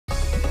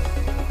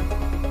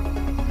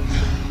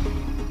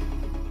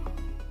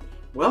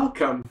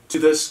Welcome to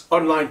this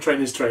online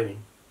trainers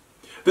training.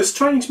 This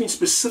training has been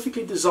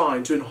specifically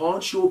designed to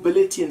enhance your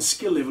ability and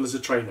skill level as a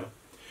trainer,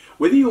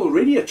 whether you're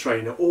already a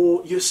trainer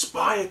or you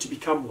aspire to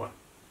become one.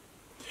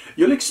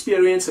 You'll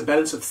experience a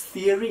balance of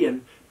theory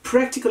and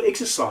practical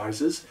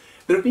exercises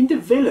that have been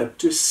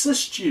developed to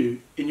assist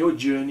you in your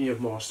journey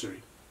of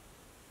mastery.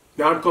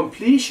 Now, on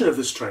completion of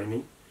this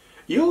training,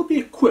 you'll be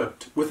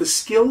equipped with the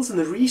skills and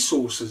the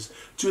resources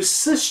to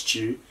assist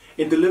you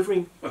in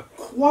delivering a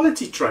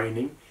quality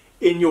training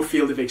in your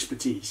field of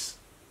expertise.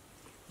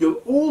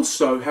 You'll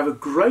also have a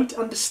great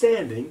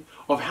understanding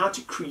of how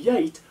to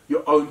create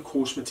your own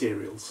course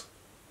materials.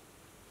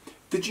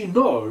 Did you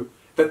know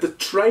that the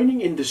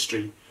training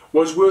industry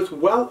was worth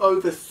well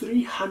over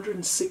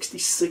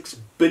 $366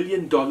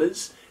 billion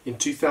in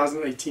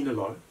 2018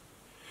 alone,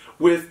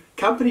 with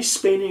companies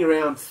spending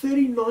around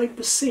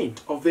 39%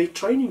 of their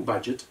training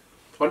budget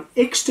on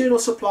external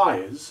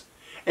suppliers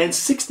and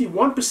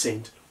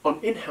 61% on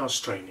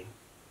in-house training?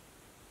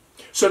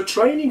 So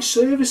training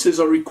services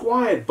are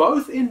required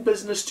both in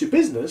business to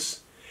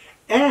business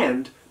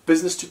and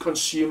business to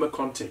consumer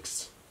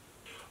contexts.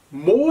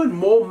 More and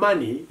more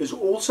money is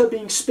also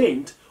being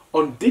spent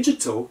on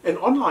digital and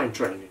online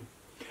training.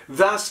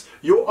 Thus,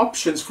 your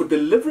options for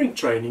delivering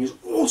training is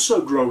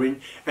also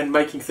growing and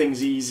making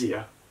things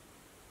easier.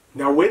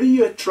 Now, whether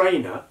you're a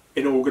trainer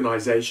in an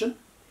organization,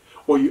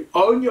 or you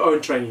own your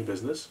own training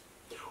business,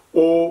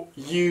 or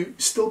you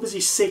still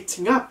busy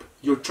setting up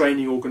your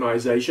training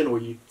organization, or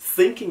you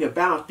thinking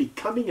about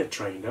becoming a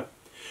trainer,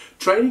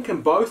 training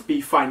can both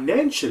be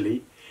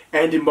financially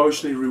and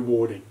emotionally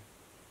rewarding.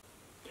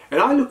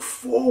 And I look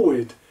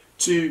forward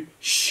to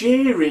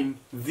sharing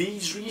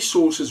these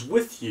resources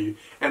with you,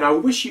 and I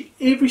wish you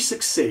every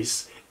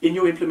success in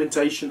your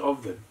implementation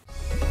of them.